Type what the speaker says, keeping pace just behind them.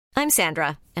I'm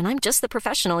Sandra, and I'm just the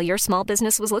professional your small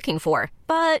business was looking for.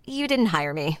 But you didn't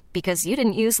hire me because you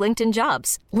didn't use LinkedIn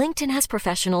Jobs. LinkedIn has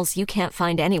professionals you can't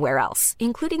find anywhere else,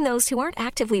 including those who aren't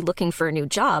actively looking for a new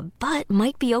job, but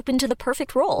might be open to the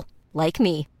perfect role, like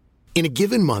me. In a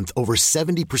given month, over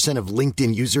 70% of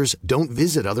LinkedIn users don't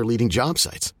visit other leading job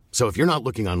sites. So if you're not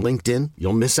looking on LinkedIn,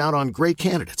 you'll miss out on great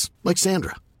candidates like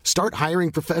Sandra. Start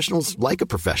hiring professionals like a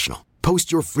professional.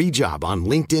 Post your free job on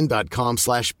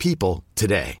linkedin.com/people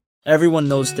today. Everyone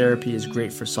knows therapy is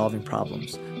great for solving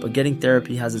problems, but getting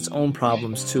therapy has its own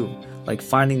problems too, like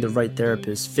finding the right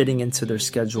therapist, fitting into their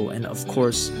schedule, and of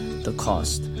course, the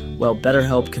cost. Well,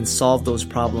 BetterHelp can solve those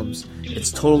problems. It's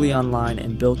totally online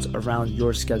and built around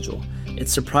your schedule.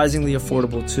 It's surprisingly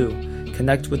affordable too.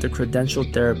 Connect with a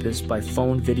credentialed therapist by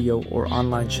phone, video, or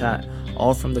online chat,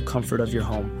 all from the comfort of your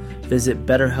home. Visit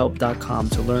BetterHelp.com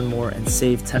to learn more and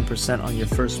save 10% on your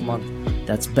first month.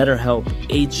 That's BetterHelp,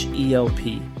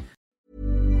 H-E-L-P.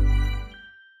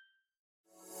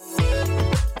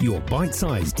 Your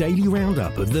bite-sized daily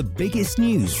roundup of the biggest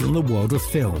news from the world of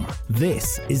film.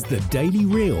 This is The Daily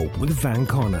Reel with Van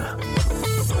Connor.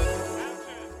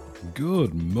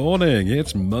 Good morning,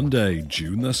 it's Monday,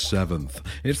 June the 7th.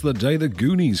 It's the day the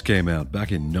Goonies came out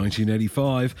back in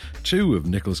 1985. Two of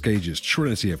Nicolas Cage's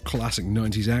trinity of classic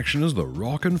 90s action as The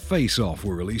Rock and Face Off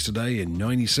were released today in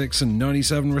 96 and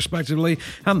 97 respectively,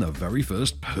 and the very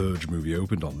first Purge movie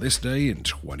opened on this day in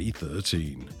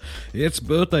 2013. It's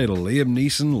birthday to Liam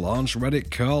Neeson, Lance Reddick,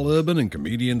 Carl Urban, and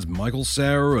comedians Michael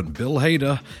Cera and Bill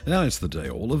Hader, and it's the day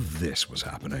all of this was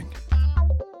happening.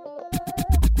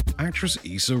 Actress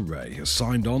Issa Rae has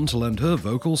signed on to lend her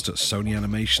vocals to Sony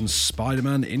Animation's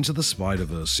Spider-Man Into the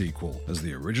Spider-Verse sequel as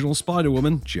the original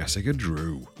Spider-Woman, Jessica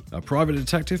Drew. A private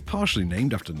detective partially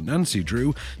named after Nancy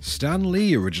Drew, Stan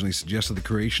Lee originally suggested the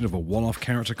creation of a one-off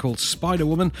character called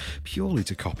Spider-Woman purely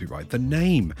to copyright the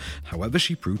name. However,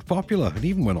 she proved popular and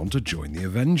even went on to join the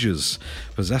Avengers.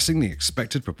 Possessing the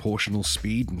expected proportional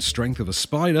speed and strength of a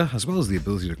spider, as well as the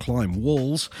ability to climb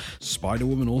walls,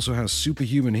 Spider-Woman also has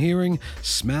superhuman hearing,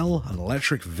 smell, an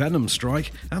electric venom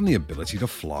strike, and the ability to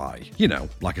fly. You know,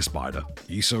 like a spider.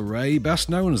 Issa Rae, best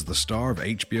known as the star of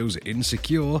HBO's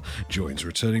Insecure, joins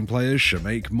returning players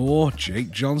Shameik Moore, Jake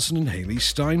Johnson, and Haley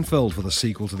Steinfeld for the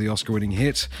sequel to the Oscar-winning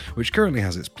hit, which currently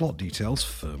has its plot details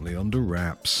firmly under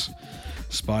wraps.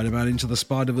 Spider-Man Into the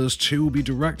Spider-Verse 2 will be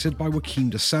directed by Joaquin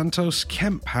DeSantos,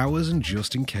 Kemp Powers, and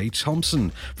Justin K.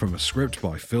 Thompson, from a script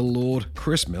by Phil Lord,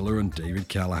 Chris Miller, and David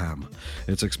Callahan.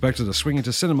 It's expected to swing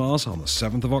into cinemas on the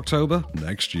 7th of October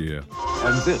next year.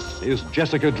 And this is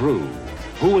Jessica Drew,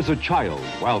 who as a child,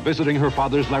 while visiting her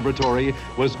father's laboratory,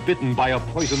 was bitten by a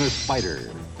poisonous spider.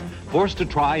 Forced to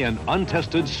try an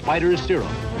untested spider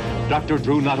serum, Dr.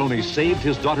 Drew not only saved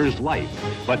his daughter's life,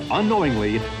 but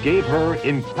unknowingly gave her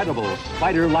incredible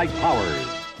spider-like powers.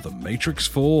 The Matrix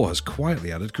 4 has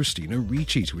quietly added Christina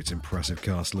Ricci to its impressive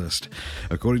cast list.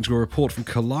 According to a report from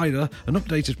Collider, an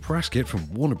updated press kit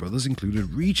from Warner Bros.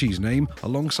 Included Ricci's name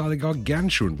alongside a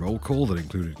gargantuan roll call that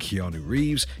included Keanu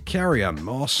Reeves, Carrie-Anne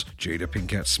Moss, Jada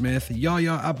Pinkett Smith,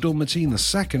 Yahya Abdul-Mateen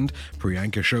II,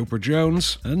 Priyanka Chopra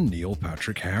Jones, and Neil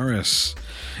Patrick Harris.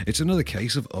 It's another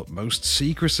case of utmost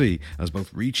secrecy, as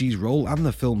both Ricci's role and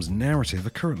the film's narrative are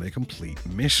currently a complete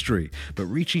mystery. But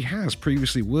Ricci has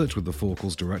previously worked with the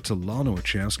Fawcles director Lana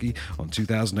Wachowski on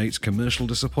 2008's commercial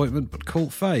disappointment but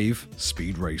cult fave,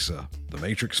 Speed Racer. The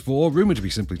Matrix 4, rumoured to be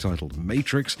simply titled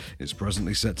Matrix, is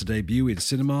presently set to debut in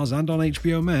cinemas and on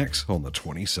HBO Max on the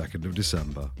 22nd of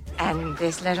December. And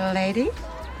this little lady?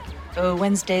 Oh,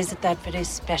 Wednesday's at that very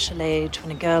special age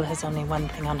when a girl has only one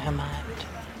thing on her mind.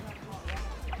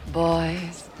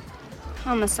 Boys.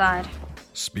 Homicide.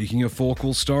 Speaking of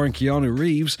Fawcles starring Keanu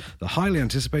Reeves, the highly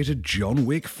anticipated John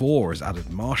Wick 4 has added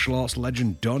martial arts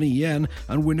legend Donnie Yen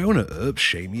and Winona Earp's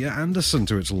Shamia Anderson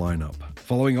to its lineup.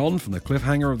 Following on from the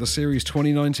cliffhanger of the series'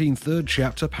 2019 third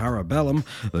chapter, Parabellum,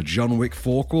 the John Wick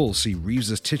 4 will see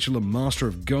Reeves' titular master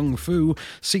of Gung Fu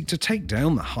seek to take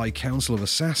down the High Council of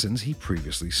Assassins he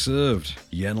previously served.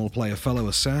 Yen will play a fellow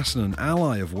assassin and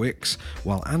ally of Wick's,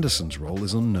 while Anderson's role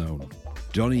is unknown.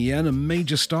 Donnie Yen, a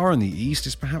major star in the East,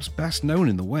 is perhaps best known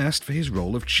in the West for his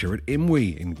role of Chirrut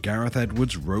Imwe in Gareth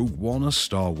Edwards' Rogue One: A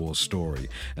Star Wars Story,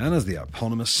 and as the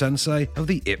eponymous sensei of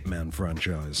the Ip Man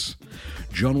franchise.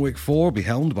 John Wick 4 will be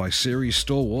helmed by series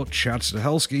stalwart Chad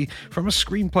Stahelski from a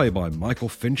screenplay by Michael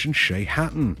Finch and Shay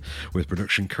Hatton, with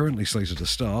production currently slated to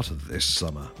start this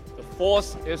summer. The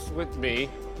Force is with me,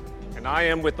 and I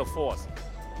am with the Force,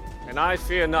 and I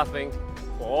fear nothing,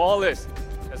 for all is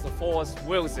as the Force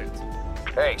wills it.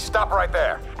 Hey, stop right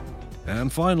there.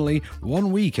 And finally,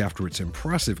 1 week after its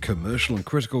impressive commercial and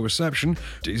critical reception,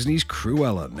 Disney's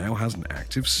Cruella now has an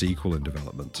active sequel in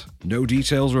development. No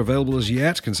details are available as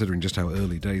yet, considering just how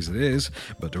early days it is,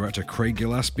 but director Craig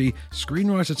Gillespie,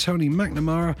 screenwriter Tony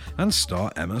McNamara, and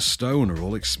star Emma Stone are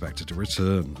all expected to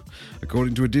return.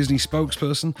 According to a Disney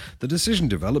spokesperson, the decision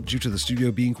developed due to the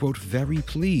studio being, quote, very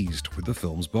pleased with the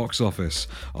film's box office,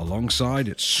 alongside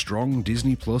its strong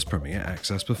Disney Plus Premier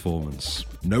Access performance.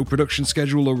 No production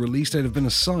schedule or release date have been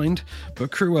assigned,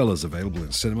 but Cruella is available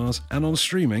in cinemas and on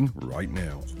streaming right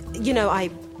now. You know, I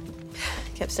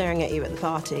kept staring at you at the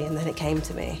party, and then it came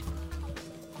to me.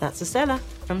 That's Estella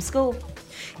from school.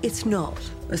 It's not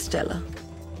Estella.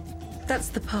 That's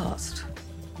the past.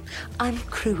 I'm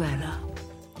Cruella.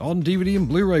 On DVD and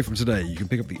Blu-ray from today, you can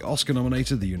pick up the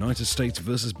Oscar-nominated The United States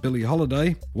vs. Billie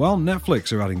Holiday, while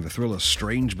Netflix are adding the thriller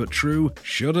Strange But True,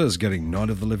 Shudder's getting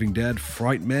Night of the Living Dead,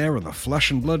 Frightmare, and The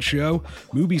Flesh and Blood Show,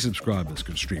 Mubi subscribers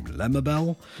can stream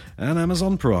Lemabelle, and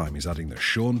Amazon Prime is adding the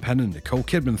Sean Penn and Nicole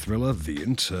Kidman thriller The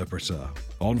Interpreter.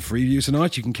 On Freeview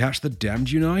tonight, you can catch The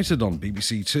Damned United on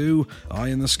BBC Two, Eye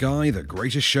in the Sky, The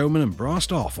Greatest Showman, and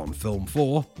Brassed Off on Film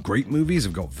 4. Great movies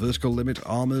have got Vertical Limit,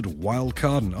 Armored,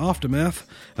 Wildcard, and Aftermath,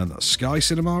 and the Sky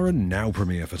Cinema and Now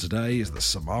premiere for today is the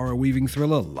Samara Weaving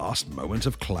thriller Last Moment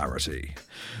of Clarity.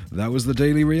 That was the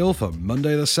Daily Reel for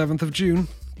Monday the 7th of June.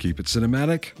 Keep it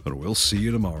cinematic, and we'll see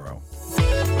you tomorrow.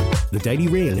 The Daily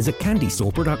Reel is a Candy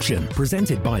Store production,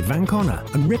 presented by Van Connor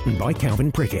and written by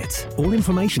Calvin Prickett. All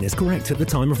information is correct at the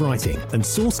time of writing, and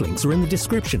source links are in the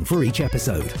description for each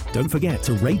episode. Don't forget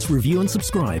to rate, review, and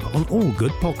subscribe on all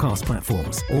good podcast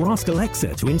platforms, or ask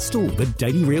Alexa to install the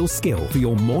Daily Reel skill for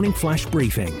your morning flash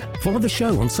briefing. Follow the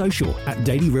show on social at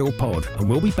Daily Reel Pod, and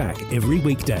we'll be back every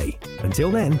weekday.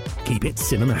 Until then, keep it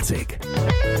cinematic.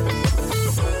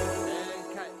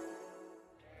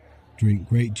 Drink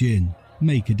great gin.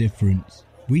 Make a difference.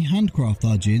 We handcraft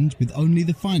our gins with only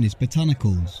the finest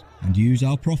botanicals and use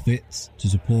our profits to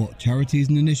support charities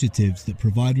and initiatives that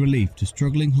provide relief to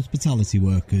struggling hospitality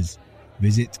workers.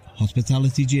 Visit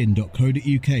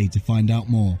hospitalitygin.co.uk to find out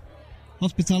more.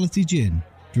 Hospitality Gin.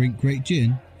 Drink great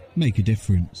gin. Make a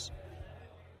difference.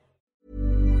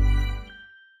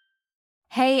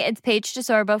 Hey, it's Paige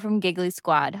DeSorbo from Giggly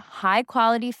Squad. High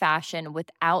quality fashion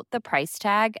without the price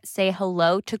tag. Say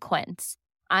hello to Quince.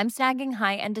 I'm snagging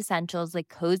high-end essentials like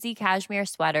cozy cashmere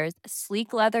sweaters,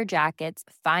 sleek leather jackets,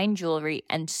 fine jewelry,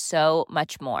 and so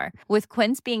much more. With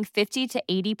Quince being 50 to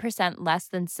 80% less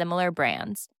than similar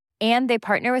brands. And they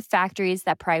partner with factories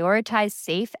that prioritize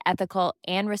safe, ethical,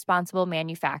 and responsible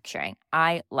manufacturing.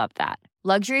 I love that.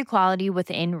 Luxury quality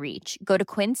within reach. Go to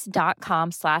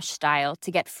quince.com/style to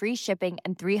get free shipping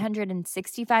and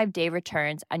 365-day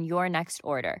returns on your next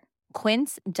order.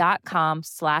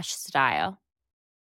 Quince.com/style.